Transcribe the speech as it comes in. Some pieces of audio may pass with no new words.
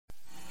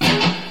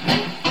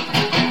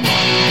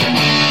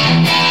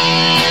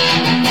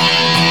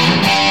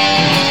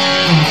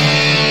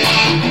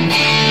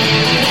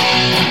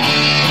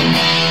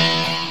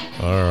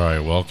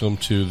welcome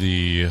to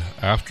the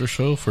after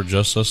show for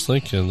Just Us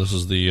Thinking. This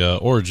is the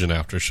Origin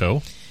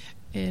Aftershow.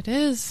 It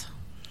is.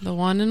 The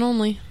one and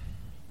only.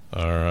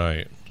 All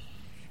right.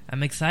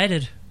 I'm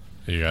excited.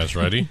 Are you guys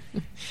ready?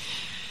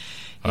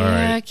 All right.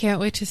 right. I can't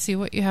wait to see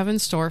what you have in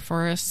store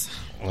for us.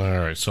 All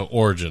right. So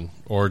Origin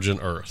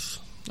Earth.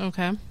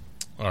 Okay.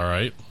 All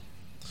right.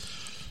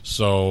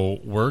 So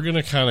we're going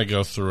to kind of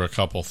go through a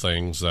couple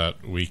things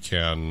that we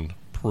can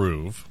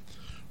prove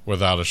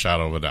without a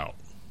shadow of a doubt.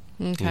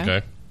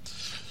 Okay.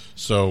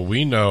 So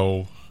we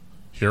know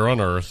here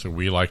on Earth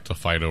we like to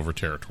fight over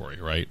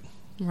territory, right?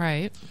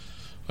 Right.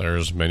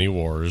 There's many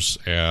wars,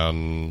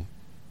 and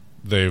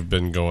they've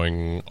been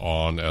going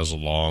on as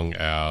long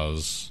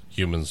as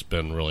humans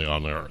been really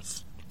on the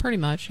Earth. Pretty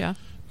much, yeah.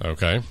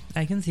 Okay.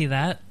 I can see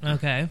that.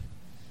 Okay.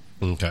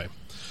 Okay.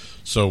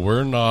 So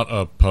we're not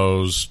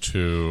opposed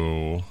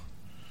to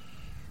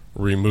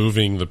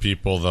removing the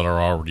people that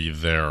are already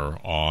there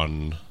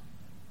on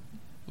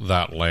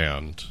that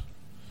land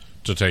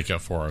to take it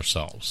for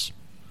ourselves.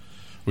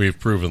 We've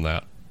proven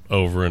that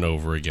over and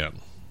over again.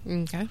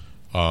 Okay.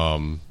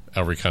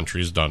 Every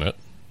country's done it.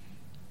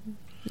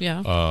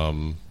 Yeah.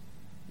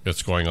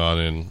 It's going on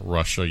in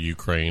Russia,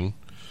 Ukraine,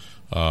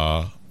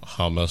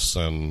 Hamas,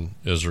 and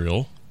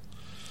Israel.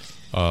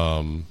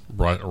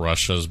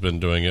 Russia's been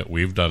doing it.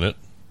 We've done it.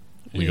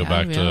 You go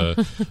back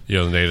to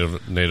the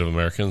Native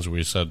Americans.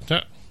 We said,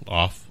 nah,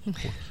 off.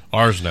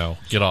 Ours now.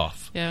 Get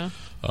off. Yeah.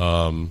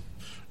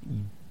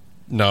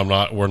 Now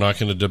we're not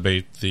going to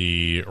debate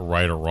the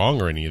right or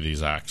wrong or any of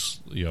these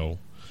acts.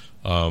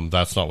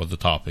 That's not what the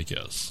topic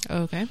is.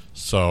 Okay.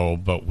 So,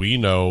 but we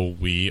know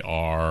we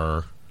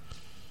are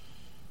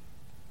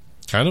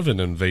kind of an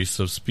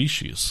invasive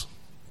species,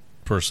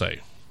 per se.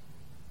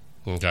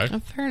 Okay?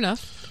 Fair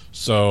enough.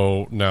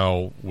 So,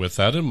 now, with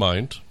that in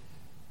mind,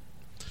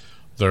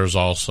 there's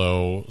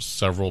also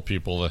several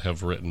people that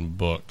have written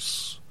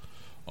books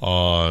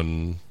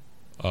on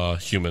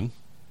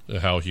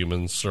how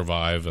humans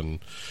survive, and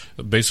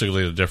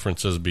basically the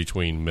differences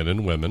between men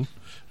and women.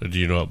 Do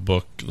you know what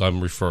book I'm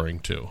referring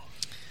to?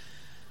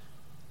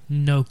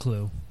 No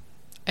clue.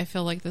 I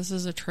feel like this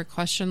is a trick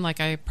question. Like,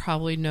 I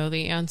probably know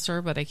the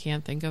answer, but I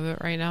can't think of it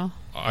right now.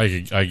 I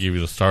give you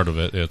the start of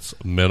it. It's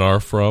men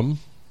are from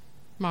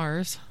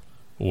Mars.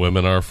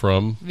 Women are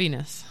from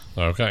Venus.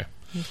 Okay.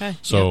 Okay.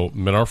 So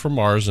men are from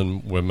Mars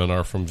and women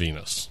are from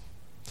Venus.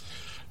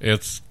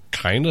 It's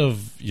kind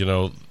of,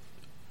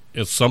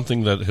 it's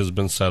something that has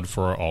been said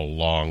for a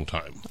long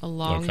time. A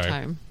long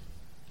time.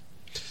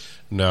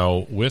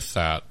 Now, with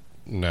that,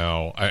 and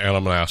I'm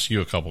going to ask you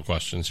a couple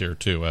questions here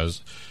too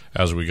as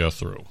we go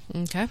through.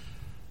 Okay.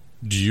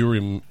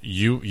 Do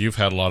you've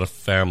had a lot of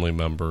family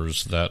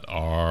members that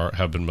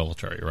have been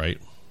military, right?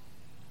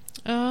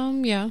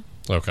 Yeah.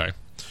 Okay.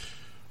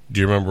 Do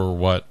you remember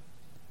what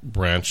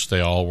branch they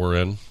all were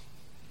in?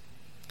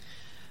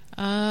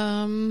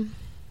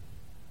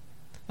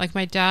 Like,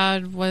 my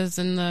dad was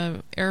in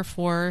the Air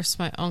Force.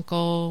 My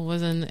uncle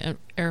was in the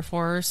Air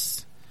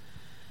Force.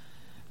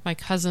 My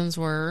cousins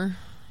were.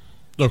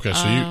 Okay,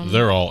 so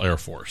they're all Air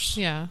Force.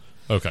 Yeah.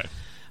 Okay.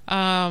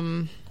 I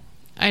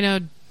know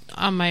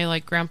on my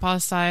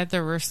grandpa's side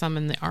there were some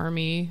in the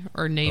Army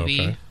or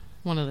Navy. Okay.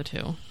 One of the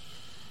two.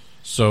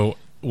 So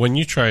when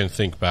you try and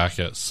think back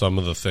at some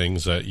of the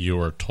things that you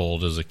were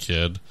told as a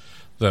kid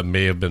that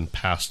may have been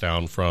passed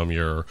down from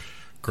your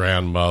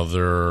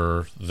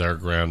grandmother, their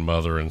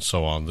grandmother, and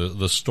so on,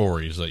 the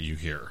stories that you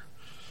hear,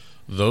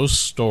 those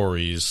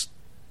stories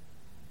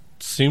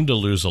seem to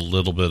lose a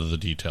little bit of the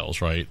details,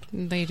 right?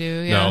 They do,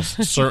 yeah. Now,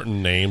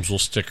 certain names will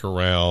stick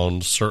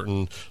around,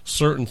 certain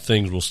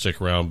things will stick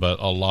around, but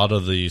a lot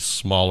of the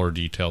smaller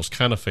details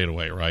kind of fade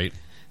away, right?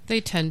 They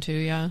tend to,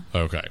 yeah.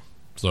 Okay.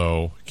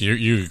 So,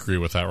 you agree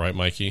with that, right,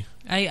 Mikey?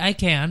 I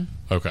can.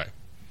 Okay.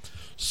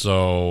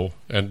 So,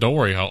 and don't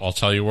worry, I'll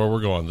tell you where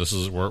we're going. This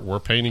is we're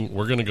painting.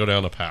 We're going to go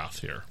down a path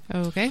here.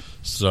 Okay.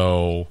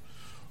 So,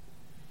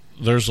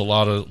 there's a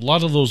lot of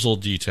those little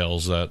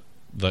details that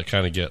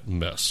kind of get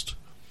missed.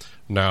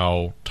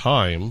 Now,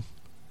 time,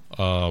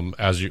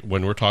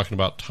 when we're talking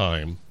about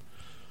time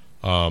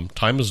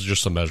is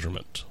just a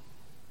measurement.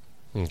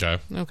 Okay.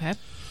 Okay.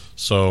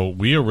 So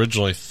we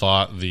originally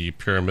thought the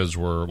pyramids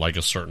were like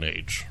a certain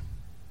age.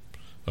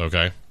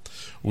 Okay.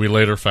 We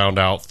later found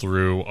out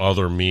through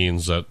other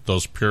means that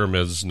those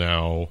pyramids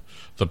now,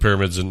 the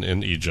pyramids in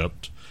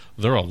Egypt,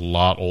 they're a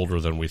lot older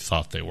than we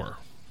thought they were.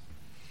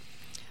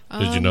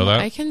 Did you know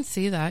that? I can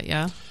see that,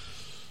 yeah.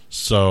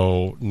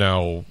 So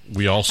now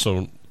we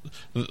also,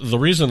 the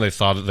reason they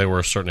thought that they were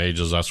a certain age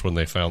is that's when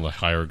they found the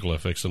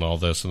hieroglyphics and all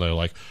this, and they're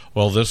like,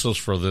 well, this is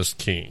for this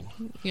king.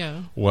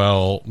 Yeah.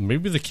 Well,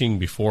 maybe the king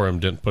before him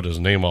didn't put his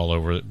name all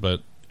over it, but...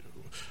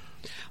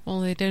 Well,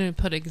 they didn't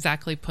put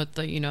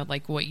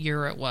the, what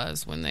year it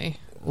was when they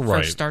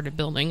first started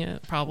building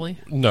it, probably.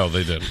 No,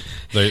 they didn't.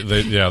 They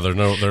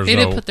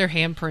didn't put their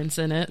handprints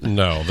in it.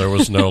 No, there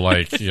was no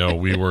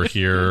we were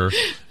here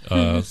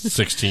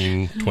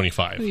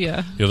 1625.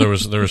 Yeah. There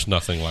was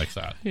nothing like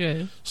that.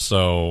 Yeah.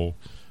 So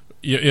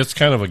it's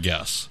kind of a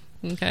guess.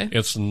 Okay.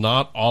 it's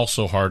not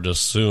also hard to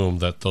assume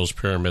that those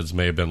pyramids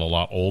may have been a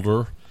lot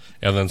older,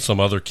 and then some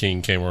other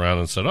king came around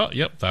and said, "Oh,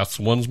 yep, that's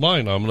one's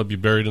mine. I'm going to be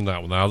buried in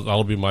that one.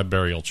 That'll be my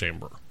burial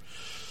chamber."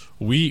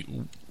 We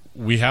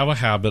have a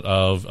habit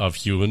of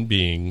human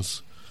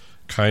beings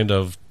kind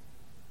of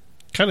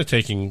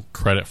taking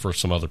credit for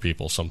some other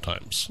people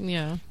sometimes.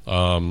 Yeah.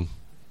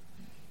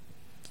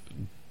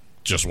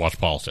 Just watch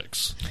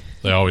politics.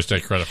 They always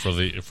take credit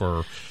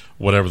for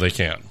whatever they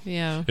can.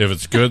 Yeah. If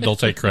it's good, they'll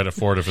take credit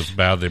for it. If it's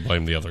bad, they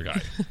blame the other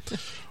guy.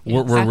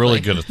 We're Exactly. really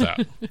good at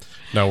that.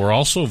 Now, we're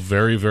also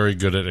very, very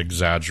good at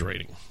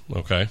exaggerating,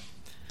 okay?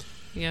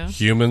 Yeah.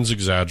 Humans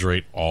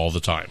exaggerate all the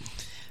time.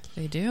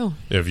 They do.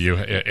 If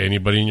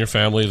anybody in your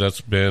family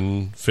that's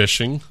been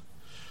fishing,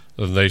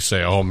 then they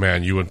say, "Oh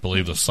man, you wouldn't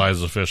believe the size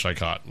of the fish I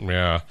caught."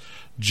 Yeah.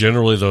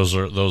 Generally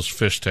those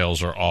fish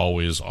tails are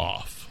always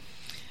off.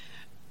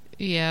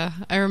 Yeah.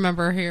 I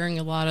remember hearing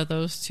a lot of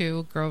those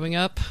too growing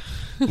up.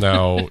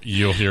 Now,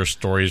 you'll hear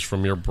stories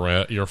from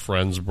your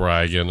friends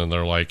bragging, and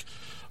they're like,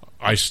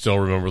 I still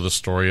remember the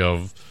story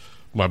of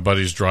my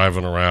buddies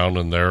driving around,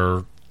 and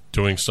they're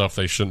doing stuff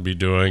they shouldn't be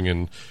doing,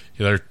 and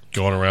they're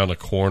going around a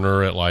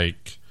corner at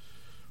like,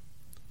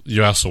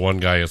 you ask the one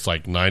guy, it's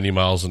like 90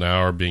 miles an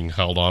hour being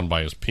held on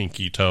by his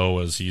pinky toe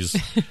as he's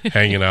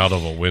hanging out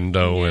of a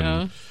window,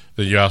 Yeah. and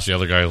then you ask the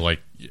other guy, like,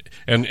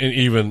 and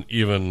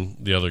even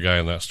the other guy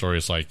in that story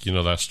is like,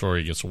 that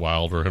story gets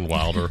wilder and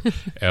wilder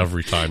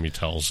every time he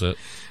tells it.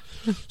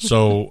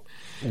 So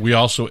we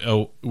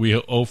also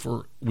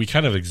we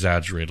kind of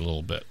exaggerate a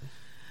little bit.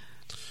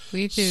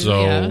 We do.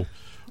 So Yeah.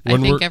 I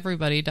when think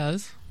everybody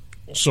does.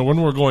 So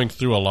when we're going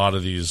through a lot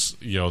of these,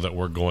 that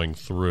we're going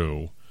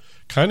through,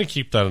 kind of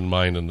keep that in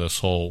mind in this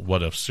whole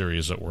what if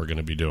series that we're going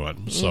to be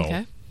doing. So,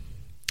 Okay.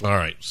 All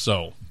right.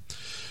 So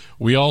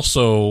we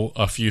also,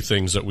 a few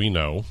things that we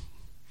know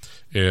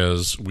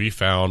is we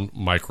found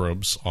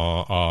microbes.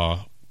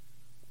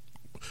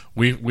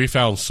 We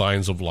found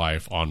signs of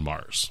life on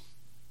Mars.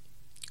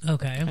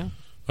 Okay.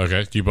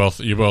 Okay. You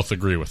both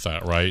agree with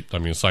that, right? I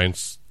mean,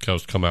 science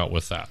has come out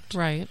with that.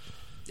 Right.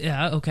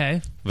 Yeah,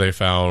 okay. They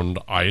found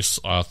ice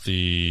at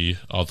the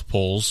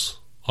poles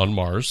on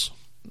Mars.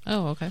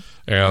 Oh, okay.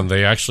 And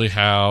they actually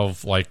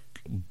have like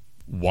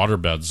water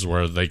beds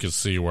where they could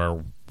see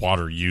where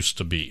water used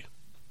to be.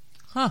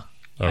 Huh.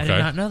 I Okay. did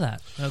not know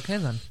that. Okay,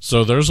 then.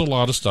 So there's a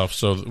lot of stuff.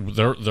 So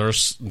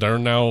they're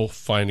now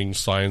finding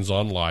signs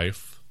on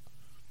life.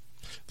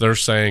 They're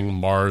saying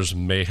Mars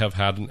may have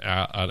had an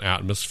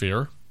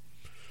atmosphere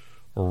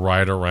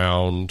right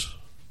around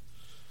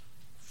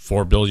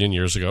 4 billion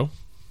years ago.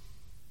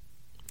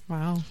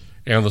 Wow.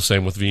 And the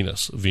same with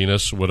Venus.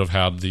 Venus would have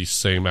had the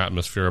same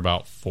atmosphere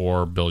about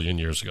 4 billion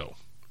years ago.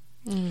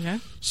 Okay.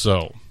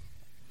 So,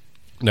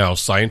 now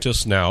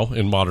scientists now,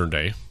 in modern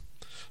day,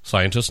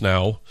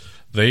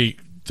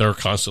 they're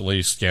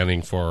constantly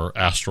scanning for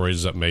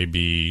asteroids that may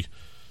be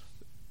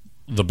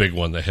the big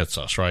one that hits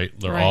us, right?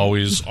 They're Right.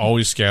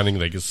 always scanning.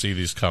 They can see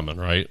these coming,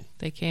 right?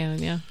 They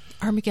can, yeah.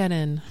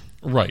 Armageddon.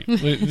 Right.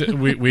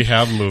 we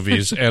have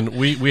movies, and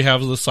we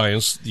have the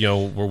science,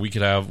 where we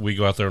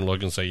go out there and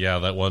look and say, yeah,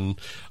 that one,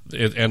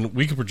 and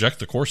we can project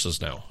the courses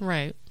now.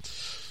 Right.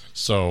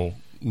 So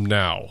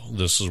now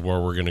this is where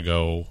we're going to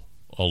go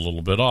a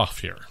little bit off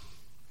here.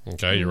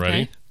 Okay, you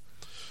ready?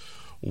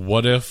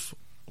 What if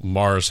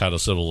Mars had a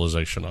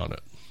civilization on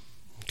it?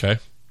 Okay,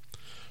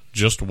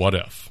 just what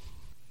if?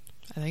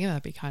 I think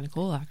that'd be kind of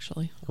cool,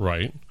 actually.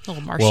 Right.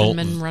 Little Martian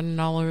men running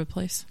all over the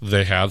place.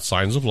 They had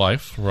signs of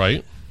life,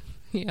 right?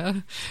 Yeah.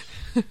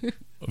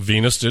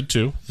 Venus did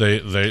too.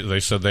 They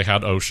said they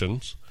had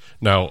oceans.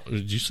 Now,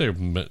 did you say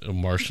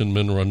Martian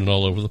men running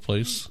all over the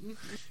place?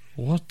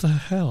 What the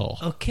hell?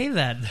 Okay,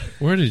 then.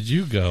 Where did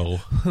you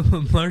go?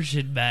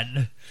 Martian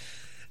men.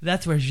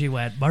 That's where she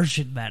went.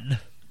 Martian men.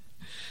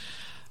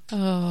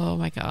 Oh,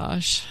 my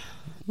gosh.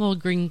 Little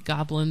green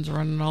goblins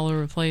running all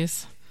over the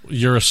place.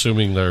 You're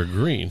assuming they're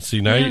green. See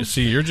now, Yeah.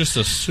 you're just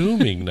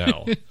assuming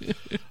now.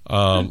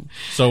 But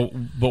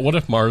what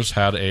if Mars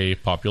had a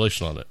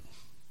population on it?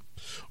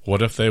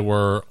 What if they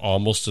were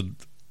almost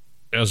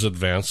as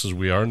advanced as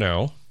we are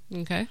now,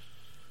 Okay.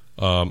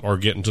 or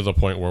getting to the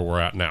point where we're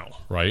at now?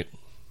 Right.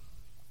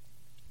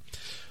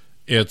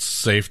 It's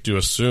safe to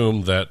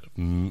assume that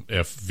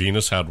if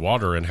Venus had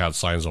water and had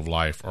signs of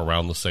life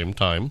around the same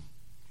time,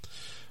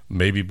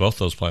 maybe both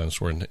those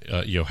planets were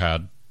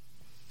had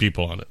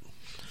people on it.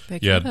 They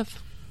Yeah. could have.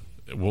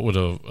 What would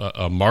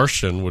a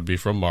Martian would be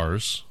from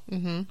Mars?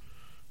 Mm-hmm.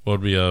 What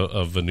would be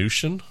a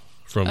Venusian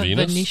from A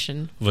Venus?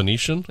 Venetian.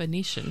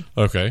 Venetian.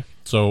 Okay,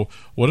 so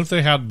what if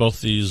they had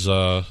both these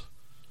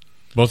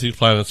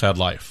planets had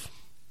life,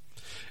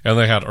 and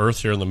they had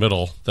Earth here in the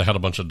middle that had a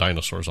bunch of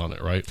dinosaurs on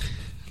it, right?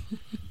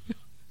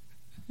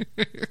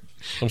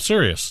 I'm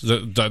serious. The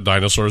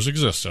dinosaurs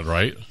existed,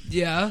 right?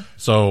 Yeah.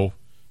 So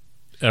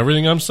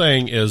everything I'm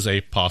saying is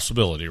a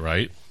possibility,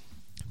 right?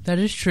 That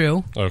is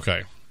true.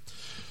 Okay.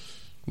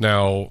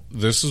 Now,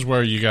 this is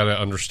where you got to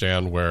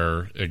understand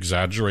where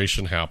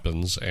exaggeration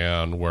happens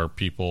and where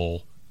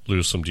people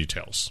lose some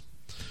details.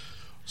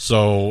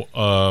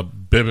 So,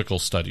 biblical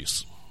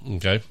studies.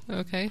 Okay.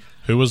 Okay.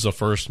 Who was the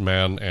first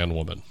man and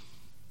woman?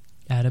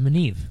 Adam and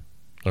Eve.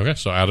 Okay,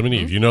 so Adam and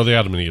Eve. You know the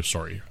Adam and Eve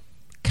story.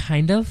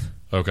 Kind of.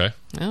 Okay.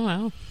 Oh,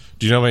 wow.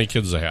 Do you know how many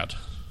kids they had?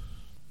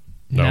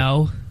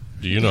 No.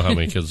 Do you know how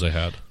many kids they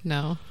had?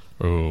 No.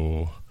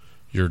 Oh,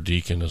 your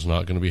deacon is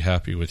not going to be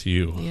happy with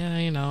you. Yeah,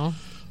 you know.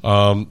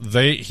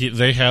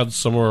 They had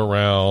somewhere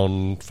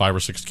around 5 or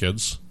 6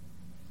 kids.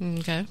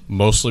 Okay.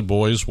 Mostly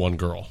boys, 1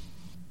 girl.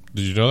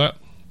 Did you know that?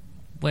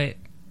 Wait.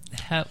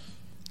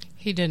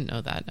 He didn't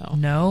know that, no.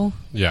 No?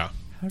 Yeah.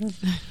 How did...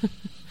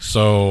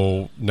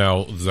 So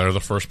now they're the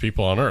first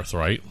people on Earth,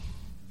 right?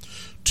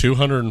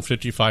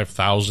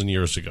 255,000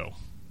 years ago,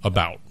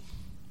 about.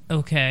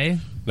 Okay.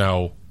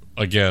 Now,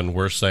 again,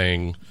 we're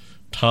saying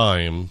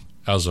time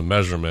as a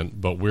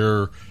measurement, but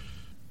we're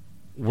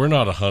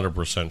not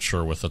 100%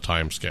 sure with the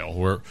time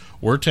scale.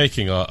 We're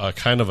taking a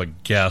kind of a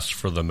guess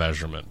for the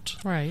measurement.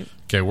 Right.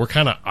 Okay, we're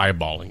kind of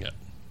eyeballing it.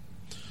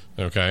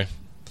 Okay?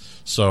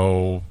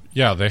 So,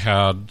 yeah, they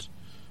had,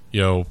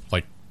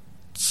 like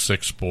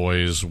 6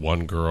 boys,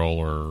 1 girl,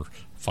 or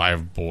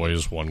 5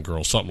 boys, 1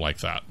 girl, something like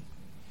that.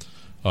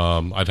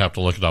 I'd have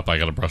to look it up. I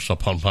got to brush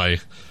up on my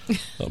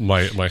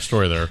my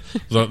story there.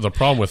 The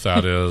problem with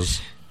that is,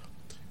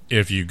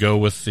 if you go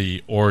with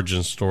the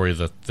origin story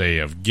that they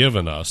have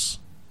given us,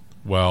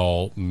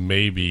 well,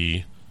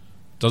 maybe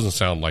doesn't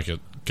sound like it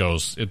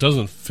goes. It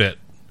doesn't fit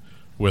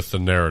with the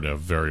narrative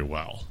very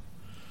well.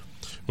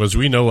 Because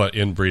we know what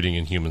inbreeding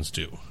in humans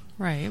do.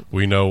 Right.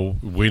 We know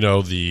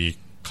the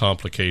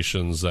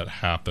complications that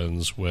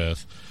happens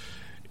with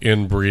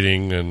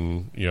inbreeding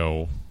and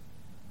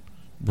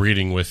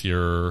breeding with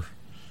a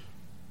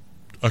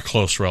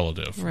close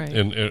relative. Right.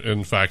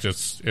 In fact,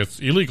 it's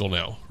illegal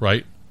now,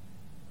 right?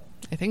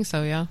 I think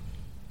so, yeah.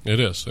 It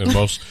is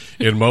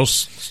in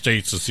most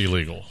states. It's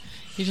illegal.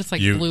 He just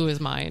blew his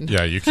mind.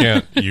 Yeah, you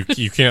can't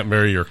you can't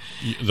marry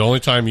the only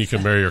time you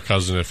can marry your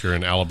cousin if you're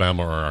in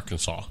Alabama or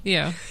Arkansas.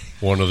 Yeah.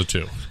 One of the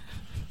two.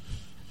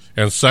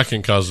 And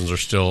second cousins are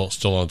still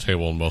on the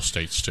table in most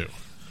states too.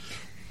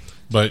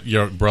 But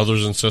your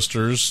brothers and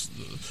sisters.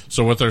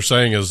 So what they're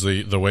saying is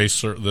the way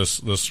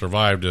this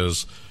survived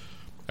is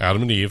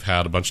Adam and Eve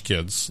had a bunch of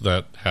kids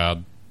that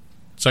had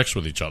sex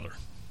with each other.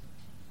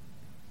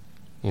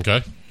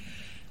 Okay.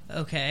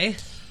 Okay.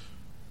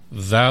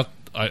 That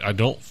I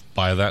don't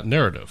buy that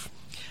narrative.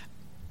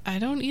 I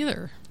don't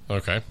either.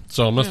 Okay,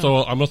 so I'm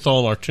gonna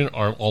throw an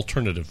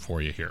alternative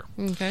for you here.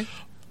 Okay.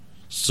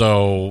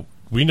 So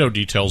we know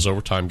details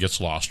over time gets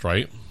lost,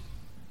 right?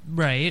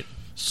 Right.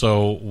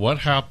 So what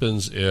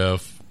happens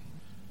if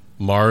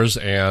Mars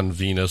and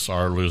Venus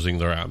are losing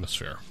their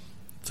atmosphere?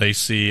 They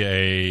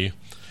see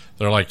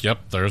they're like,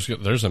 yep, there's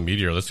a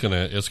meteor that's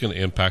it's gonna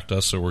impact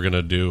us, so we're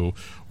gonna be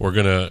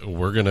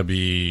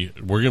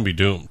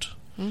doomed.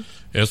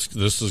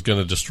 This is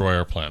gonna destroy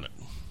our planet.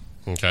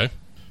 Okay,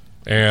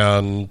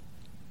 and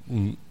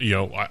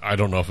I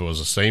don't know if it was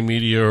the same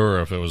meteor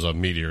or if it was a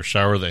meteor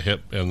shower that hit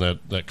and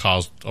that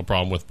caused a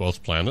problem with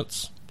both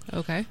planets.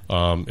 Okay.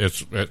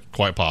 It's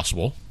quite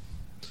possible.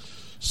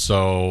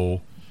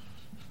 So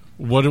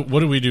what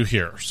do we do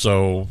here?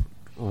 So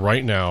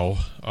right now,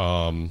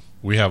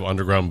 we have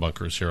underground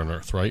bunkers here on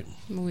Earth, right?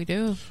 We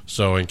do.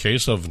 So in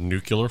case of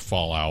nuclear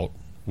fallout,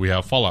 we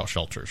have fallout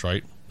shelters,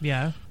 right?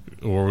 Yeah.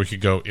 Or we could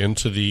go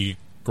into the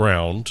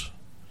ground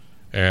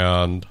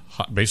and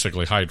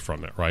basically hide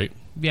from it, right?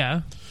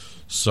 Yeah.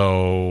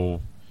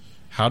 So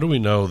how do we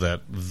know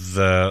that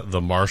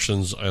the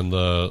Martians and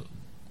the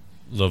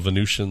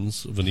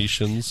Venetians didn't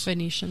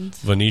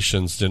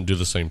do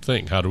the same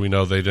thing? How do we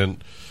know they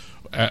didn't?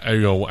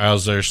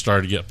 As they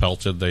started to get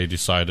pelted, they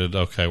decided,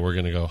 okay, we're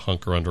going to go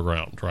hunker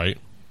underground, right?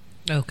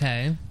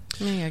 Okay.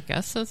 I mean, I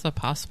guess that's a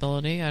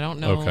possibility. I don't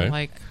know,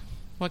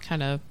 what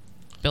kind of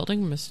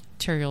building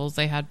materials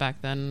they had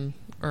back then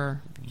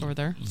or over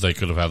there. They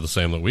could have had the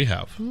same that we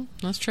have.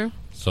 That's true.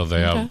 So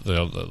they have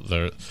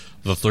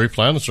the 3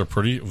 planets are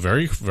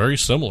very, very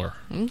similar.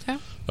 Okay.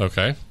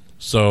 Okay.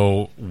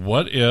 So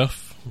what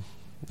if,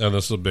 and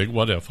this is a big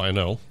what if, I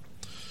know,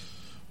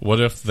 what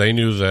if they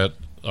knew that,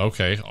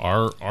 okay,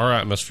 our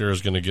atmosphere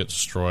is going to get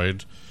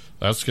destroyed.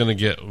 That's going to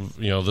get,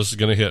 this is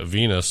going to hit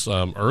Venus.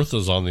 Earth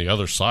is on the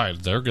other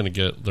side. They're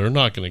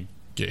not going to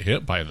get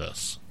hit by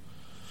this.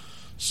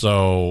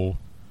 So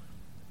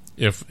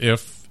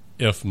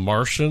if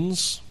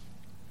Martians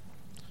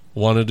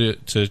wanted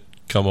it to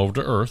come over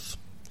to Earth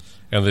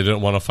and they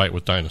didn't want to fight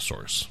with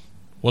dinosaurs,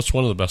 what's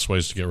one of the best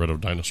ways to get rid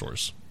of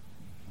dinosaurs?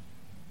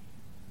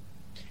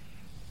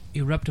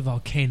 Erupt a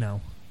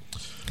volcano.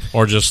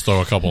 Or just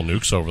throw a couple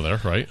nukes over there,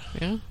 right?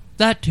 Yeah.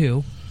 That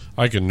too.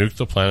 I could nuke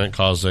the planet,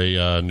 cause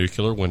a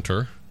nuclear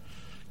winter,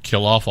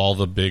 kill off all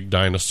the big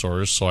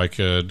dinosaurs, so I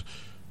could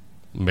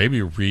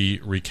maybe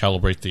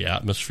recalibrate the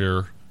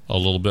atmosphere a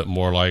little bit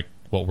more like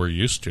what we're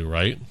used to,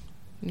 right?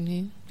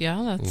 Mm-hmm.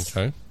 Yeah, that's...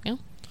 Okay. Yeah.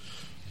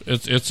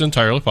 It's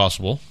entirely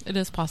possible. It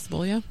is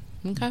possible, yeah.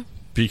 Okay.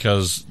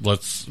 Because,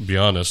 let's be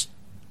honest,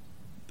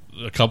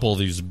 a couple of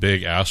these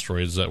big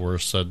asteroids that were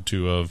said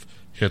to have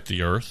hit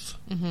the Earth,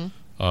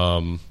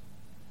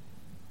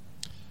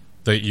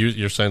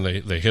 you're saying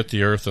they hit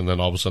the Earth and then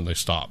all of a sudden they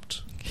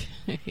stopped.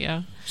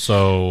 Yeah.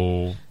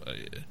 So,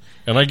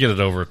 and I get it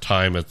over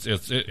time. It's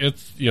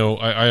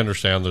I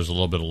understand there's a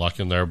little bit of luck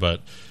in there,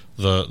 but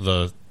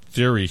the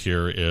theory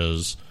here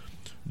is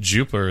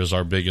Jupiter is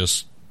our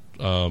biggest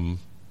guard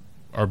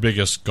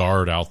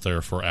out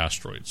there for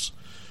asteroids.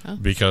 Oh.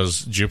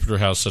 Because Jupiter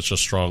has such a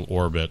strong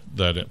orbit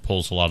that it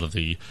pulls a lot of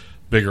the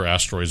bigger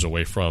asteroids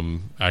away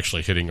from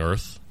actually hitting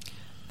Earth.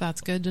 That's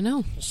good to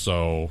know.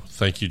 So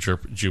thank you,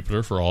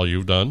 Jupiter, for all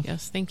you've done.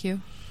 Yes, thank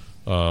you.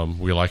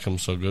 We like them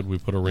so good we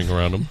put a ring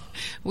around them.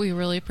 We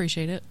really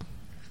appreciate it.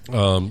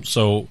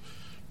 So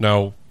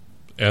now,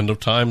 end of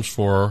times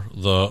for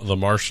the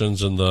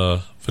Martians and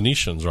the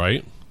Phoenicians,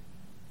 right?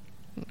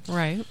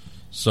 Right.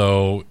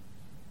 So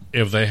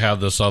if they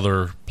had this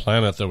other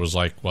planet that was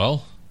like,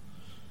 well,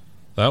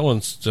 that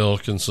one still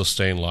can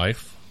sustain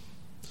life.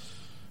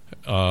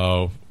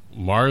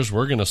 Mars,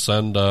 we're gonna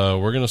send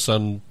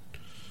a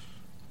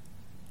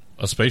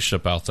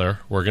spaceship out there.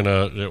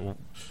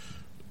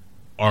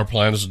 Our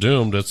planet's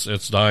doomed.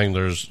 It's dying.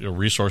 There's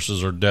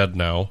resources are dead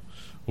now.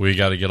 We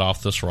got to get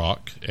off this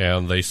rock.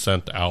 And they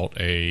sent out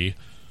a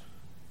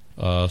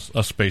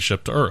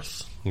spaceship to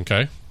Earth.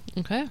 Okay.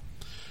 Okay.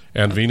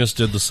 And Venus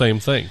did the same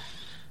thing.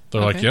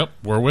 They're like, "Yep,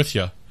 we're with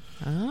you."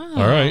 Oh,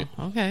 all right.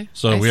 Okay.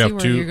 So we have where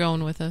two. You're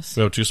going with this.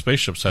 We have two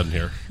spaceships heading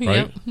here,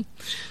 right? Yep.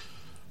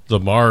 The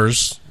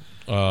Mars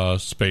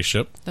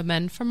spaceship. The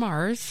men from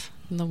Mars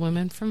and the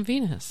women from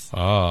Venus.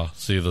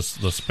 See the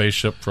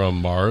spaceship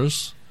from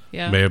Mars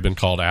may have been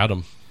called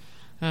Adam.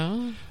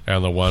 Oh.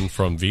 And the one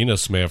from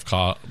Venus may have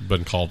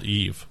been called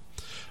Eve.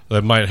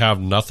 That might have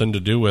nothing to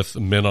do with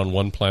men on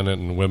one planet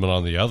and women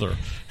on the other.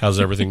 Has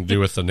everything to do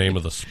with the name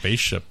of the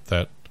spaceship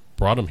that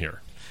brought them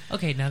here.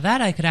 Okay, now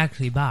that I could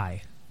actually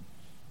buy.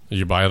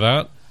 You buy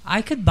that?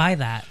 I could buy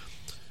that.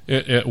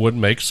 It would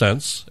make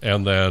sense.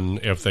 And then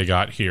if they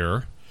got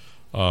here,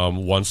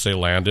 once they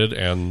landed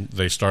and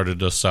they started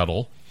to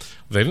settle,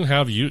 they didn't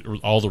have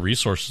all the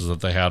resources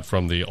that they had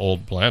from the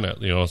old planet.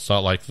 It's not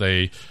like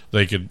they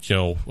could,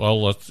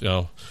 let's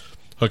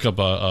hook up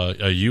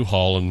a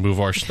U-Haul and move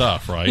our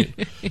stuff, right?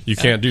 You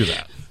can't do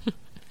that.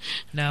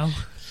 No.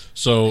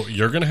 So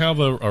you're going to have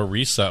a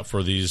reset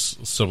for these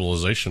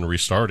civilization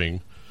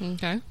restarting,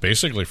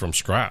 basically from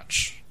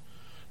scratch.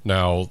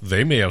 Now,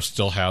 they may have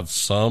still had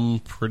some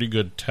pretty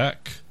good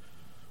tech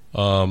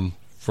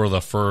for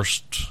the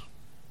first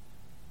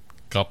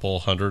couple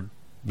hundred,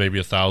 maybe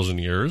 1,000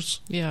 years.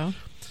 Yeah.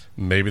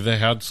 Maybe they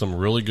had some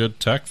really good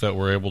tech that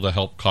were able to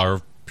help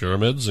carve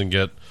pyramids and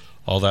get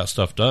all that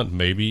stuff done.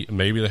 Maybe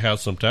they had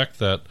some tech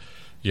that,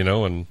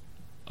 and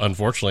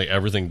unfortunately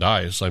everything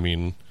dies. I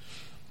mean,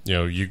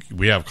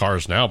 we have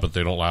cars now, but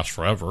they don't last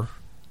forever.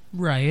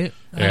 Right.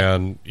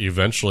 And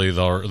eventually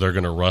they're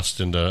going to rust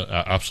into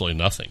absolutely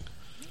nothing.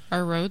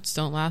 Our roads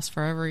don't last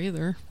forever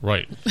either.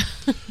 Right.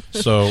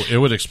 So it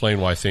would explain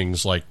why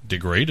things like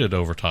degraded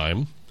over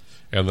time,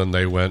 and then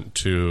they went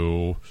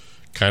to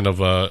kind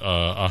of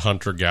a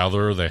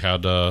hunter-gatherer. They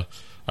had it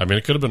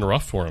could have been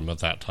rough for them at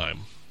that time.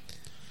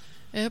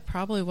 It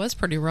probably was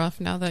pretty rough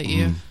now that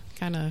you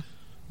kind of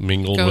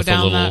mingled go with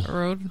down that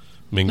road.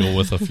 Mingle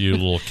with a few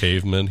little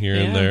cavemen here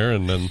and there,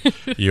 and then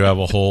you have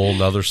a whole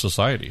nother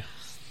society.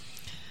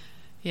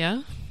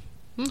 Yeah.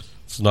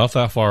 It's not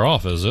that far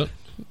off, is it?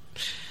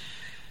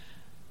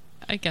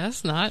 I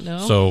guess not,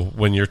 no. So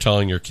when you're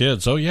telling your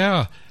kids, oh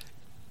yeah,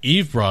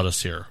 Eve brought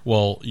us here.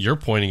 Well, you're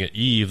pointing at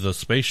Eve, the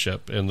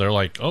spaceship, and they're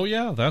like, oh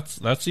yeah,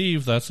 that's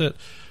Eve, that's it.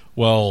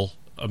 Well,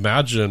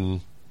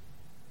 imagine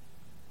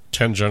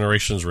 10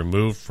 generations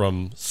removed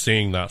from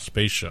seeing that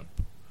spaceship.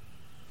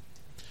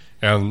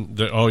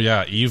 And, oh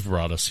yeah, Eve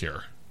brought us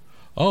here.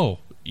 Oh,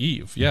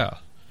 Eve, yeah.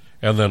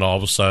 And then all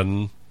of a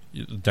sudden,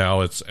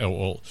 now it's,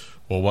 well,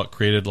 what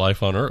created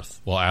life on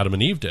Earth? Well, Adam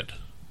and Eve did.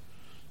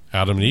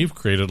 Adam and Eve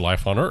created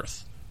life on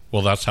Earth.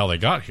 Well, that's how they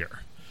got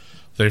here.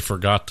 They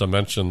forgot to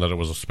mention that it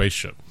was a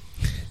spaceship.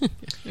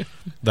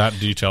 That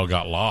detail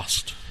got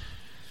lost.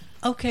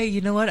 Okay, you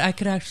know what? I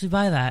could actually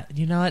buy that.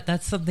 You know what?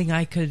 That's something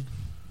I could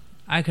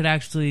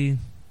actually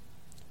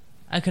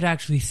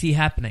see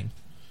happening.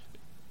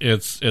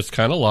 It's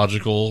kind of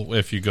logical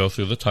if you go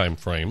through the time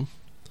frame.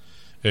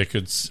 I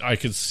could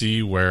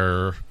see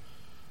where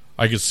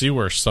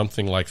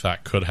something like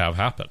that could have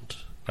happened.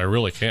 I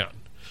really can.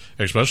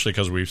 Especially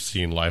because we've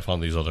seen life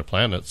on these other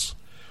planets.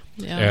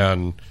 Yeah.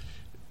 And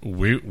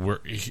we're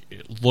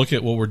look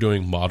at what we're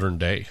doing modern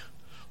day.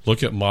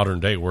 Look at modern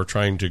day. We're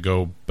trying to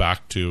go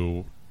back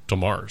to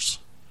Mars.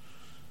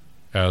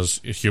 As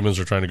humans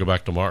are trying to go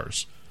back to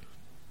Mars.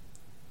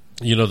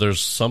 There's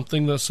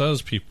something that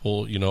says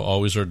people,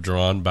 always are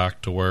drawn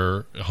back to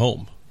where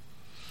home.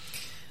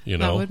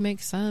 That would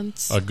make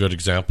sense. A good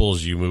example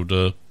is you moved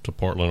to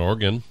Portland,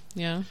 Oregon.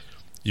 Yeah.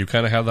 You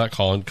kind of have that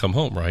calling, come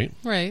home, right?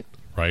 Right.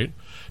 Right.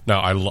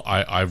 Now,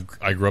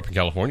 I grew up in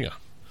California.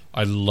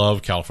 I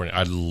love California.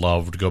 I'd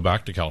love to go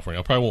back to California.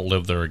 I probably won't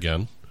live there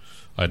again.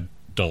 I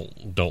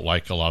don't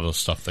like a lot of the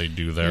stuff they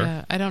do there.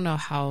 Yeah, I don't know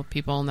how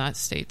people in that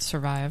state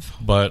survive.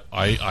 But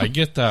I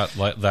get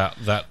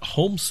that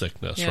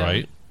homesickness,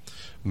 right?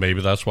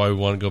 maybe that's why we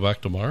want to go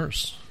back to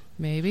Mars.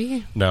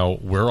 Maybe. Now,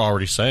 we're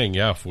already saying,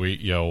 if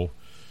we,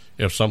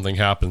 if something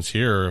happens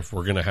here, if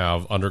we're going to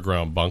have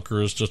underground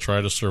bunkers to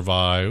try to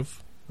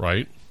survive,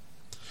 right?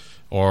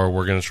 Or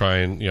we're going to try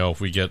and, if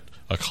we get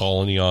a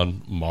colony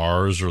on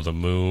Mars or the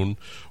moon,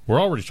 we're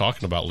already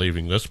talking about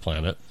leaving this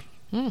planet.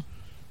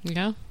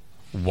 Yeah.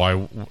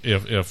 Why,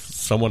 if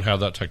someone had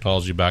that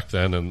technology back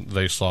then and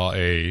they saw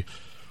a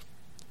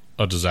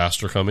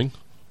disaster coming,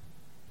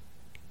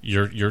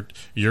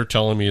 you're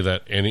telling me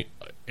that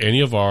any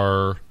of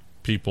our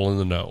people in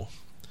the know,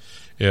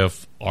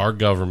 if our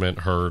government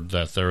heard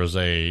that there is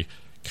a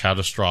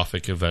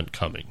catastrophic event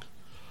coming,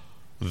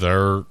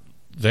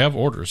 they have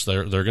orders.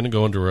 They're going to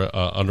go into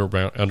a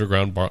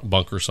underground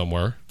bunker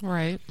somewhere,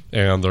 right?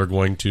 And they're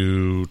going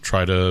to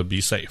try to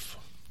be safe.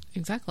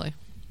 Exactly.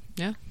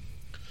 Yeah.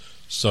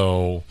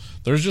 So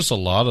there's just a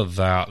lot of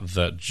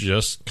that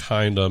just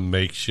kind of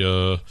makes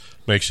you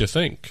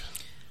think.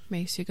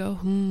 Makes you go,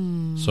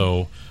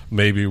 So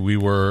maybe we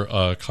were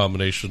a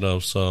combination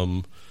of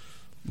some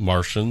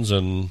Martians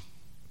and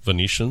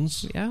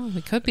Venetians. Yeah,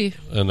 we could be.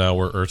 And now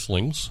we're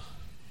Earthlings.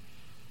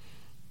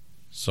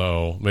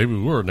 So maybe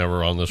we were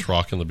never on this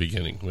rock in the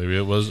beginning. Maybe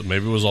it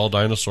was all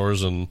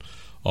dinosaurs, and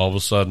all of a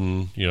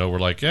sudden, we're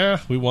like, yeah,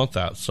 we want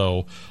that.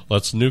 So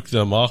let's nuke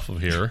them off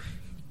of here.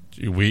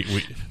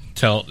 We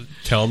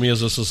tell me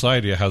as a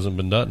society it hasn't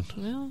been done.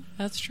 Well,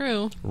 that's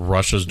true.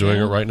 Russia's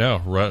doing it right now.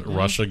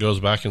 Russia goes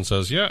back and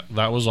says, yeah,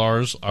 that was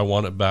ours. I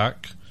want it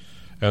back,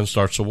 and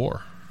starts a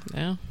war.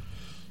 Yeah.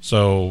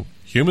 So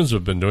humans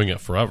have been doing it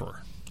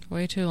forever.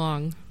 Way too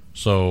long.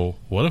 So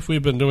what if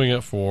we've been doing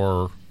it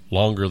for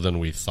longer than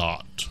we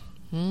thought?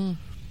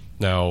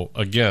 Now,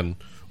 again,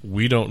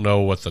 we don't know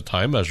what the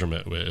time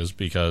measurement is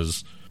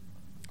because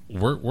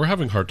we're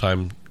having a hard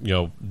time,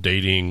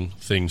 dating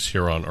things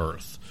here on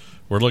Earth.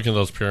 We're looking at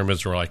those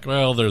pyramids and we're like,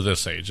 well, they're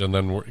this age. And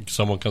then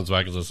someone comes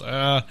back and says,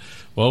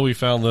 well, we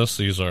found this.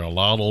 These are a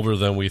lot older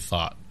than we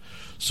thought.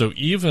 So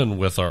even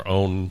with our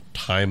own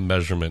time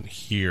measurement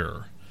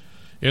here,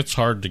 it's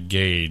hard to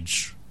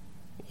gauge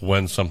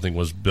when something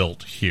was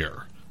built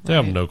here. They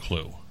have no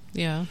clue.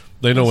 Yeah.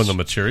 They know when the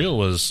material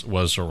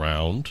was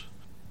around,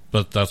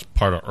 but that's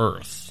part of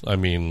Earth. I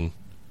mean,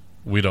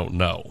 we don't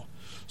know.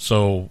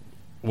 So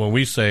when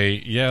we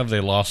say, yeah, they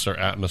lost their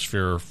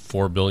atmosphere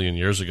 4 billion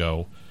years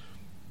ago,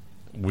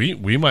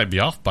 we might be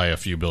off by a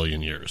few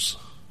billion years.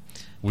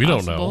 We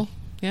don't know.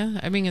 Yeah,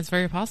 I mean, it's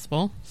very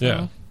possible. So.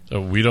 Yeah.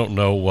 So we don't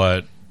know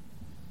what...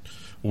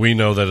 We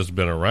know that it's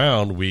been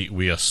around.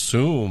 We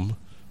assume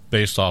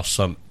based off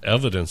some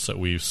evidence that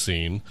we've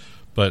seen,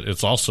 but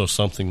it's also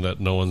something that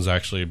no one's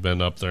actually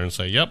been up there and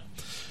say, yep,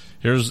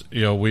 here's,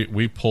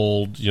 we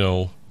pulled,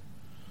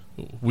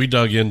 we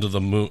dug into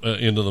the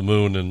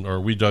moon, or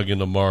we dug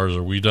into Mars,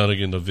 or we dug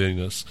into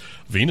Venus.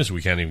 Venus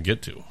we can't even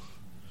get to.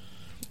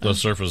 The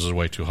surface is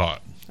way too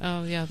hot.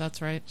 Oh, yeah,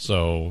 that's right.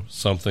 So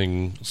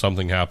something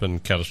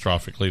happened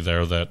catastrophically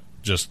there that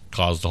just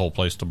caused the whole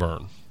place to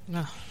burn.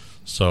 Oh.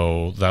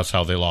 So that's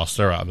how they lost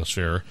their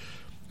atmosphere.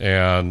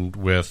 And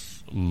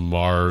with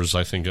Mars,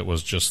 I think it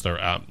was just their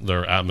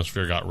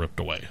atmosphere got ripped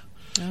away.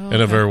 Oh,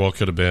 and it very well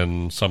could have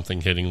been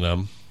something hitting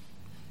them.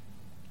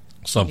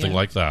 Something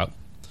like that.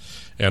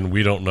 And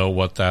we don't know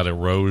what that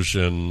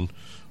erosion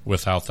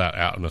without that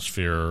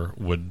atmosphere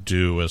would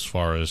do as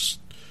far as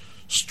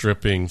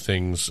stripping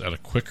things at a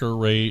quicker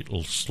rate,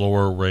 a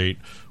slower rate.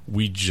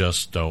 We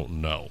just don't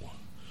know.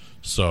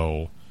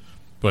 So,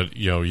 but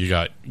you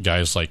got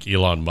guys like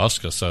Elon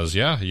Musk that says,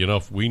 yeah,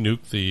 if we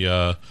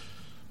nuke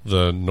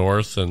the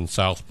north and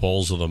south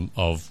poles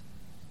of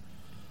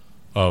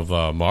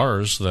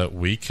Mars, that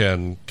we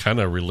can kind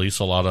of release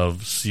a lot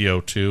of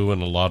CO2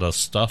 and a lot of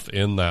stuff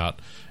in that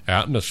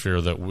atmosphere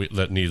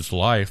that needs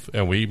life,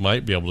 and we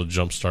might be able to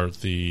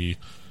jumpstart the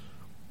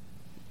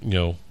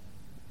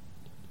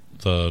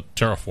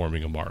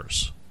terraforming of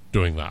Mars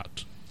doing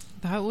that.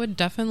 That would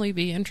definitely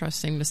be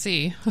interesting to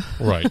see.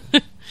 Right.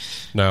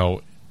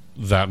 Now,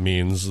 that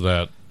means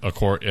that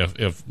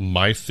if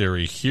my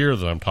theory here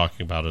that I'm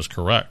talking about is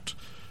correct,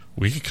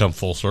 we could come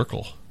full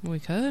circle. We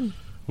could.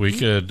 We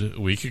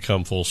could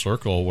come full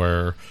circle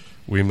where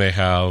we may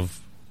have,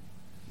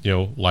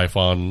 life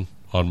on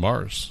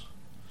Mars.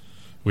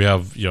 We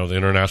have, the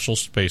International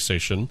Space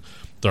Station.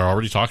 They're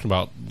already talking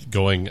about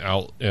going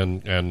out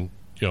and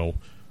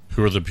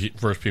who are the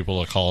first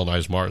people to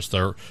colonize Mars.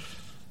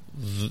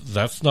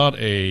 That's not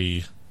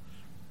a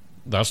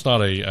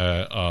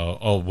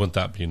oh, wouldn't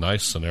that be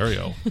nice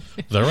scenario.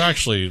 They're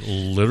actually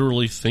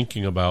literally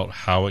thinking about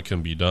how it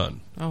can be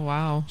done. Oh,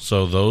 wow.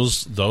 So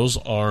those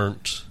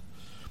aren't,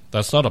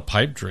 that's not a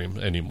pipe dream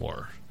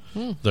anymore.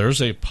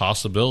 There's a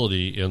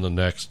possibility in the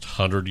next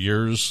 100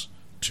 years,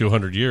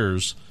 200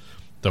 years,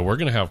 that we're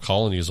going to have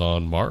colonies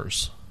on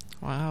Mars.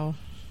 Wow.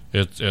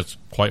 It's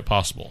quite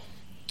possible.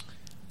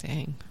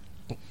 Dang.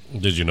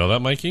 Did you know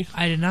that, Mikey?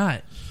 I did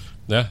not.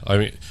 Yeah, I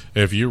mean,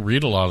 if you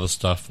read a lot of the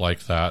stuff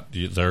like that,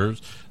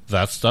 there's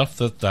that stuff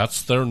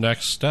that's their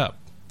next step,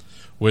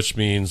 which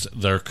means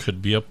there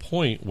could be a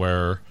point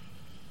where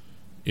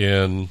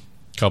in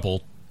a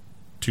couple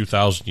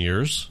 2,000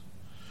 years,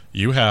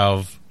 you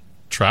have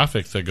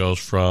traffic that goes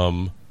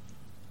from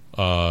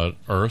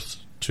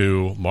Earth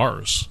to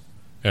Mars,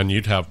 and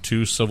you'd have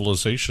two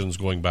civilizations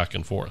going back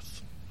and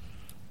forth.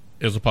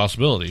 It's a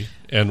possibility,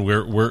 and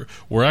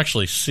we're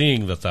actually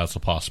seeing that that's a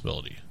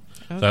possibility.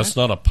 Okay. That's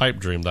not a pipe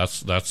dream.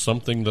 That's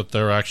something that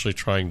they're actually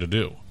trying to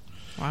do.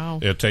 Wow!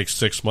 It takes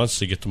 6 months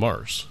to get to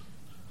Mars.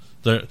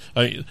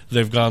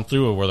 They've gone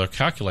through it where they're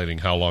calculating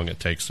how long it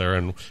takes there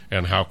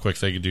and how quick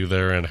they could do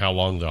there and how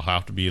long they'll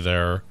have to be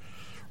there.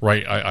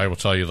 Right, I will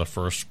tell you the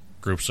first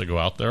groups that go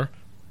out there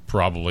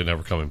probably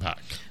never coming back.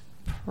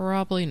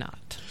 Probably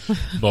not.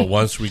 But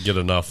once we get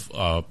enough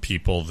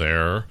people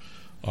there,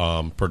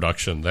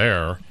 production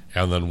there,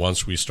 and then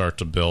once we start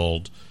to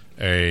build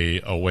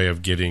a way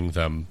of getting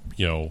them,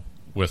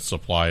 with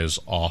supplies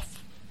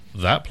off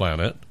that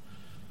planet,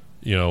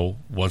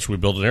 once we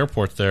build an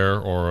airport there,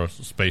 or a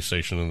space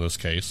station in this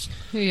case,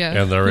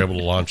 and they're able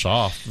to launch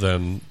off,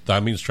 then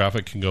that means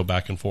traffic can go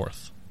back and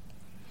forth.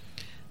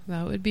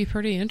 That would be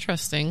pretty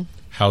interesting.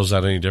 How's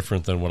that any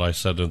different than what I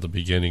said at the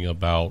beginning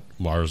about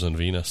Mars and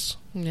Venus?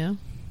 Yeah.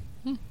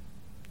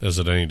 Is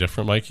it any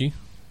different, Mikey?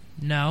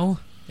 No,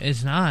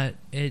 it's not.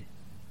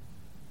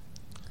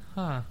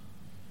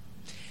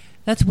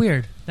 That's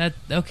weird.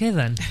 Okay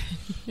then.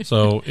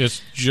 So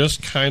it's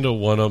just kind of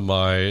one of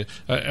my,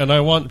 and I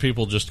want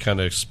people just kind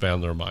of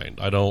expand their mind.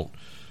 I don't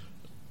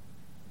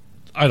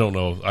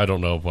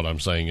know what I'm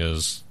saying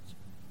is,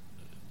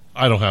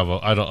 I don't have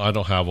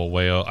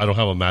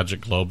a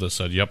magic globe that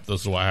said, "Yep,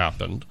 this is what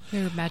happened."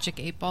 Your magic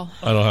 8-ball.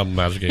 I don't have a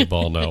magic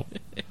 8-ball. No,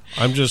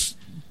 I'm just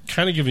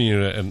kind of giving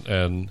you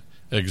an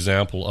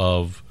example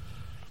of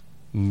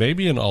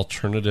maybe an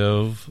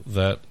alternative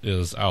that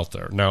is out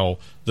there. Now,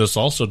 this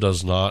also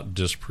does not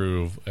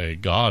disprove a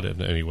God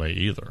in any way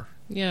either.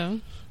 Yeah.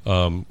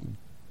 I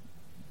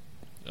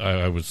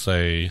would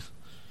say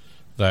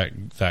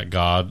that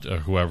God, or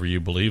whoever you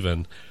believe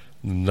in,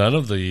 none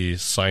of the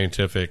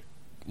scientific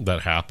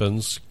that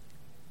happens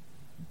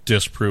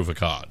disprove a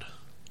God.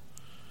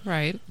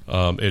 Right.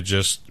 It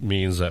just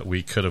means that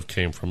we could have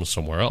came from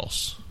somewhere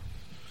else.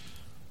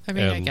 I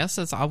mean, I guess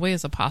it's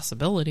always a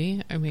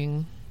possibility. I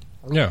mean,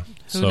 yeah.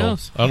 Who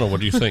knows? I don't know.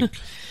 What do you think?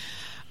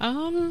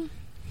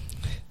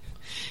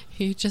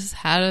 You just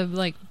had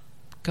to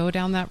go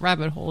down that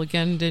rabbit hole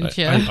again, didn't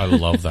you? I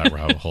love that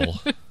rabbit hole.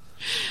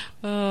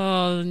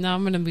 Oh, now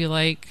I'm going to be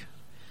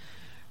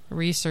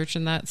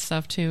researching that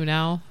stuff too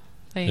now.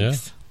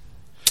 Thanks.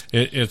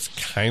 Yeah. It's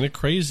kind of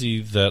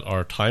crazy that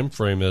our time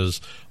frame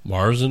is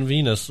Mars and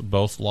Venus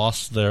both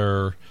lost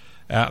their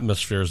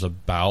atmospheres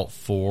about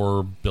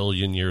 4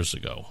 billion years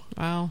ago.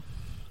 Wow.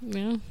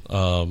 Yeah.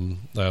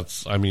 That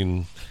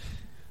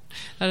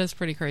is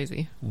pretty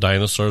crazy.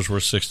 Dinosaurs were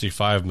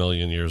 65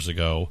 million years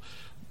ago.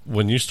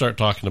 When you start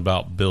talking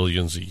about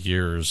billions of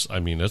years,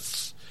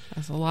 that's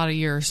a lot of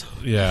years.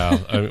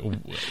 Yeah.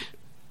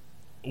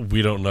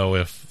 We don't know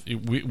if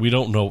we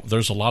don't know.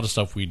 There's a lot of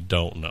stuff we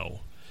don't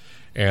know.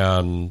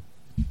 And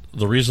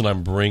the reason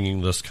I'm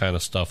bringing this kind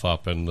of stuff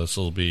up, and this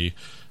will be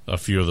a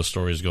few of the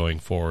stories going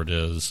forward,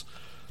 is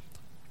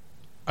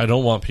I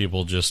don't want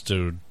people just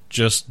to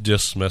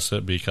dismiss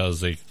it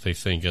because they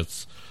think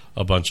it's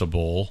a bunch of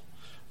bull.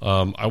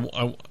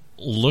 I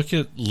look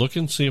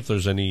and see if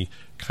there's any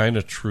kind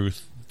of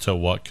truth to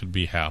what could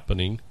be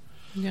happening.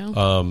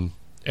 Yeah.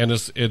 And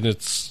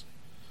it's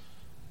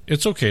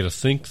okay to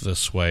think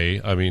this way.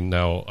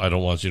 Now I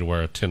don't want you to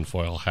wear a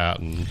tinfoil hat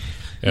and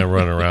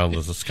run around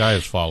as the sky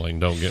is falling.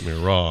 Don't get me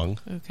wrong.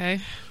 Okay.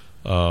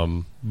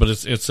 But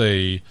it's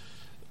a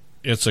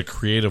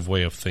creative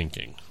way of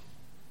thinking.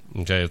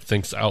 Okay, it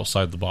thinks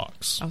outside the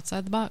box.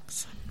 Outside the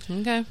box.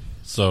 Okay.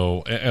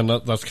 So, and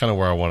that's kind of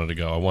where I wanted to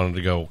go. I wanted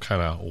to go kind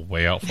of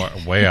way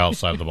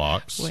outside the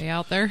box. Way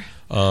out there.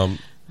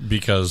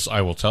 Because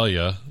I will tell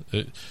you,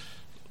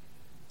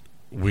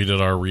 we did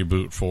our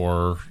reboot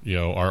for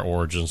our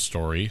origin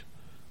story.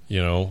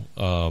 Yeah.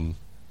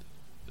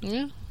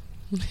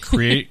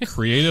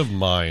 Creative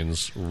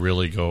minds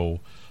really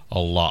go a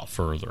lot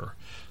further.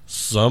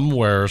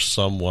 Somewhere,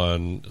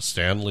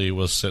 Stan Lee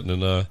was sitting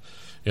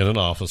in an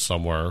office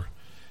somewhere,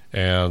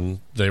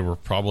 and they were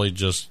probably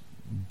just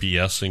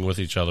BSing with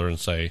each other and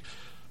say,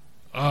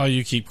 "Oh,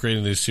 you keep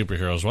creating these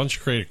superheroes. Why don't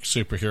you create a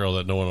superhero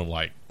that no one will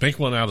like? Make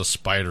one out of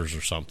spiders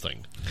or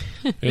something."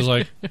 He was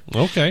like,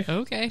 "Okay."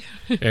 Okay.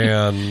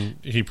 And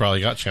he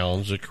probably got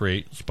challenged to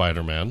create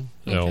Spider-Man.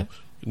 No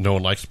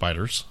one likes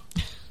spiders.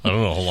 I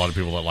don't know a lot of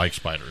people that like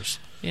spiders.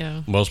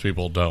 Yeah. Most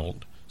people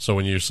don't. So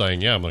when you're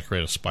saying, "Yeah, I'm going to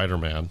create a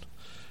Spider-Man,"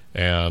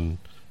 and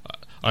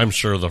I'm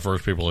sure the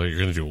first people are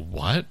going to do,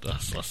 "What? A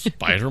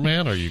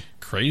Spider-Man? Are you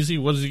crazy?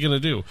 What is he going to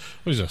do? Well,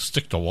 he's going to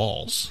stick to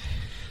walls."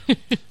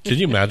 Can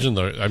you imagine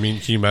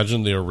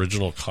the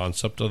original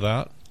concept of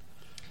that?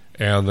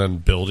 And then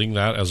building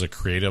that as a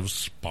creative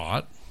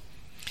spot?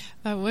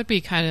 That would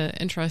be kind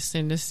of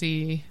interesting to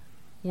see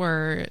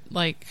where,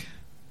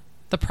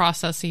 the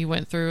process he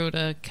went through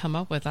to come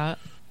up with that.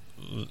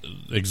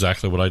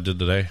 Exactly what I did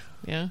today.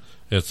 Yeah.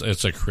 It's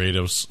a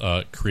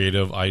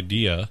creative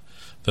idea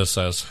that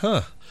says,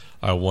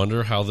 I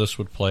wonder how this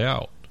would play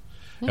out.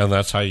 And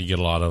that's how you get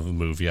a lot of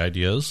movie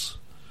ideas,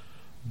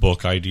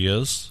 book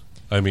ideas.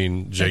 I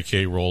mean,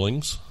 J.K.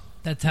 Rowling's.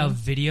 That's how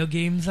video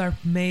games are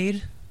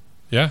made.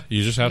 Yeah,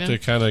 you just have to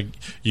kind of,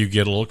 you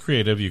get a little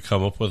creative. You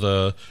come up with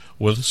a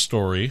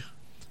story.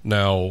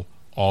 Now,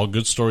 all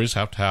good stories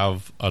have to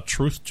have a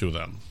truth to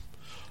them.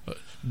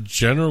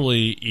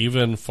 Generally,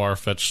 even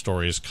far-fetched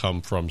stories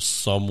come from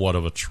somewhat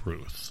of a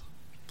truth.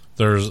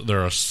 There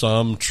are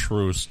some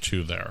truths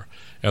to there.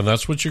 And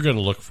that's what you're going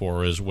to look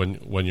for, is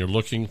when you're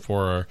looking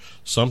for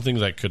something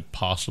that could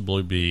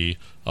possibly be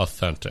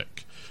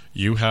authentic.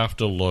 You have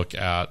to look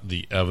at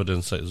the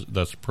evidence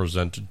that's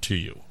presented to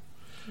you.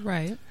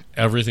 Right.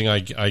 Everything I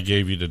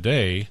gave you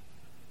today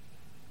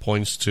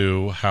points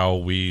to how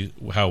we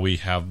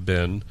have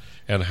been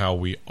and how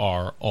we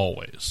are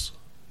always.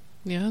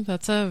 Yeah,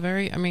 that's a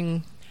very, I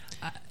mean,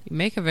 you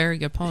make a very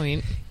good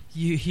point.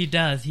 He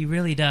does. He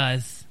really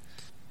does.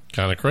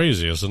 Kind of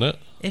crazy, isn't it?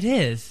 It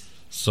is.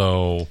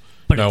 So,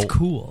 but now, it's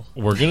cool.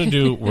 We're gonna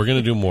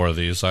do more of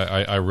these.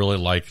 I really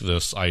like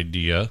this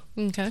idea.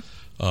 Okay.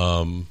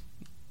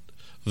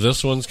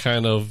 This one's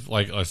kind of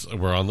like,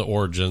 we're on the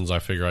Origins. I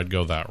figure I'd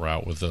go that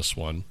route with this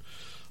one.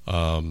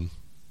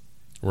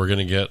 We're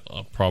gonna get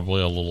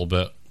probably a little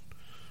bit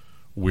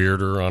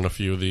weirder on a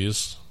few of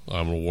these.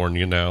 I'm gonna warn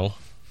you now.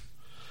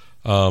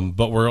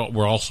 But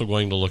we're also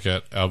going to look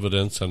at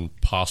evidence and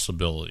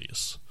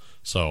possibilities.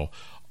 So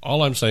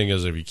all I'm saying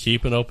is, if you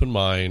keep an open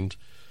mind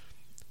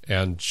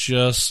and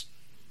just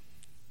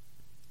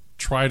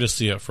try to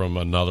see it from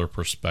another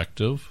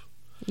perspective.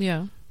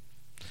 Yeah.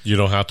 You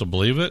don't have to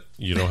believe it.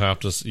 You don't have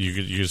to.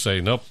 You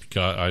say, nope,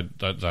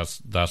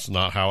 that's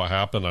not how it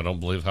happened. I don't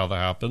believe how that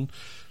happened.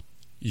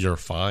 You're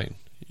fine.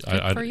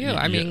 Good for you.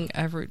 I mean,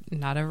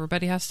 not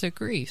everybody has to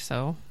agree.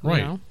 So right.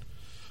 You know.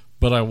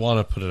 But I want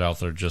to put it out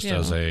there just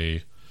as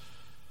a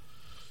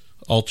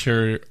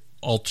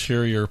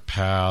ulterior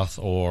path,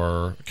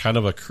 or kind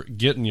of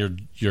getting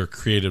your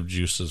creative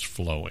juices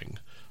flowing.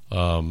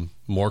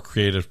 More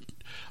creative.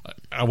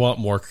 I want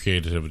more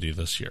creativity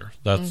this year.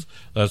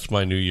 That's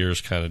my New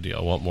Year's kind of deal.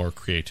 I want more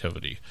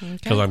creativity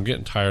because I'm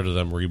getting tired of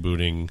them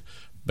rebooting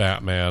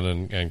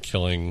Batman and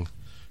killing,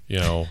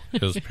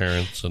 his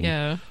parents. And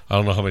yeah. I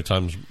don't know how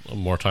many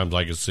more times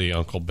I could see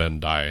Uncle Ben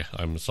die.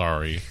 I'm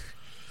sorry.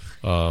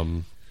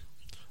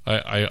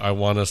 I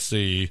want to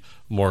see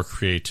more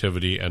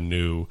creativity and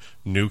new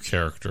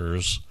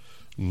characters,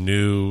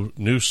 new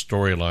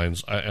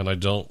storylines.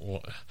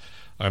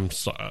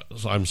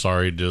 I'm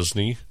sorry,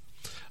 Disney.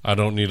 I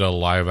don't need a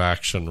live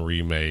action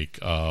remake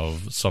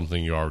of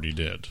something you already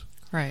did.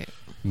 Right.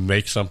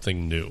 Make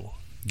something new.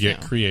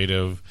 Get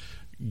creative.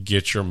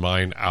 Get your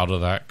mind out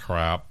of that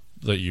crap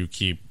that you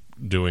keep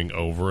doing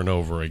over and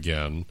over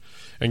again,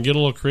 and get a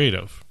little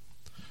creative.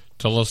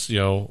 Tell us,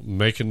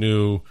 make a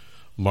new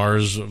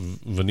Mars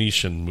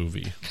Venetian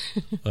movie.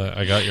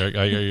 I got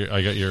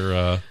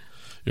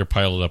your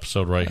pilot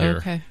episode right here.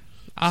 Okay,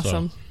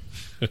 awesome.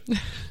 So.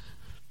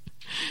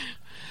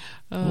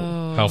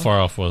 How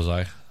far off was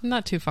I?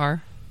 Not too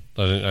far.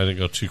 I didn't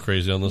go too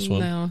crazy on this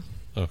one. No.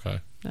 Okay.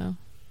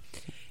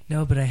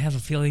 No, but I have a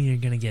feeling you're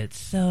going to get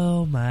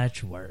so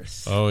much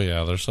worse. Oh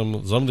yeah, there's some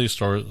of these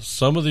stories.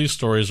 Some of these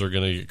stories are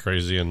going to get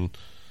crazy, and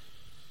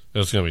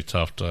it's going to be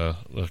tough to.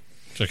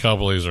 A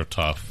couple of these are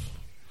tough.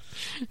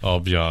 I'll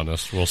be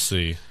honest. We'll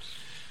see.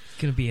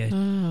 It's going to be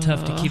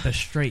tough to keep a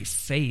straight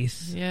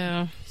face.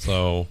 Yeah.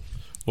 So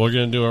we're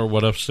going to do our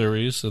What Up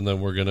series, and then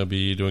we're going to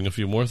be doing a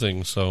few more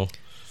things. So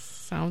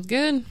sounds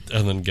good.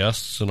 And then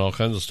guests and all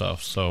kinds of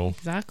stuff. So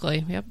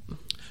exactly. Yep.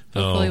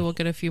 Hopefully we'll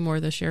get a few more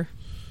this year.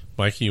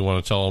 Mikey, you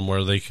want to tell them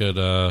where they could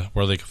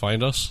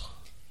find us?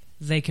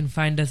 They can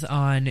find us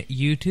on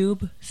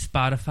YouTube,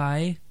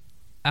 Spotify,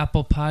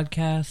 Apple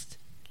Podcast,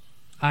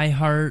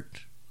 iHeart,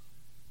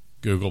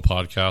 Google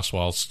Podcast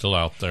while it's still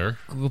out there.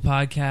 Google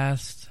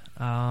Podcast.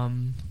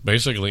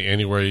 Basically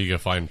anywhere you can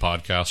find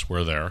podcasts,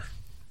 we're there.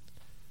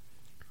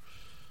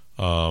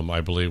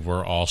 I believe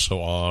we're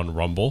also on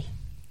Rumble.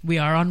 We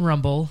are on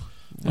Rumble.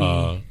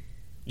 You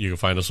can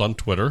find us on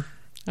Twitter.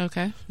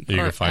 Okay. You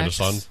can find us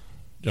on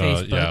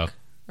Facebook. Yeah.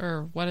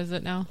 Or what is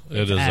it now?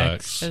 It is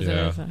X. Is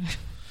yeah. it?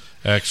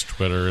 X,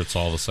 Twitter, it's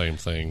all the same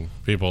thing.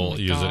 People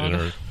use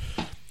it.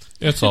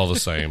 It's all the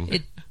same.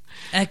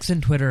 X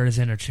and Twitter is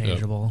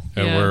interchangeable.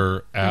 Yep. And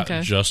we're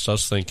at Just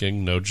Us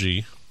Thinking, no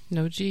G.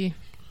 No G.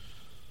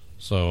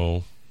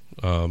 So,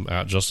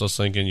 at Just Us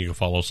Thinking, you can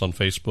follow us on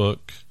Facebook,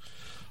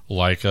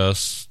 like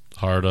us,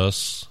 heart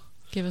us.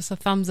 Give us a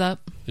thumbs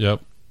up.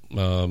 Yep. You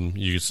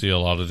can see a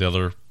lot of the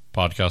other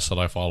podcasts that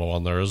I follow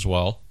on there as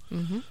well.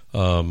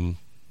 Mm-hmm.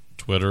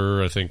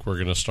 Twitter, I think we're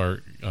going to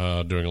start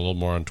doing a little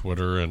more on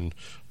Twitter, and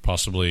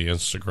possibly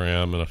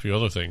Instagram and a few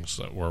other things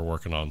that we're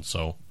working on.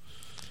 So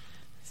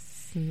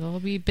they'll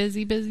be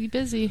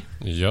busy.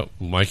 Yep,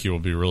 Mikey will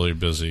be really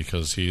busy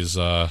because he's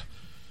got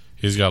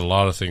a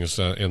lot of things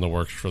in the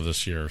works for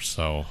this year.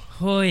 So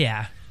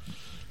yeah.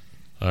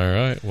 All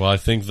right. Well, I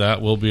think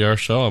that will be our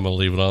show. I'm going to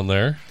leave it on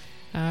there.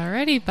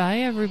 Alrighty, bye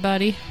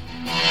everybody.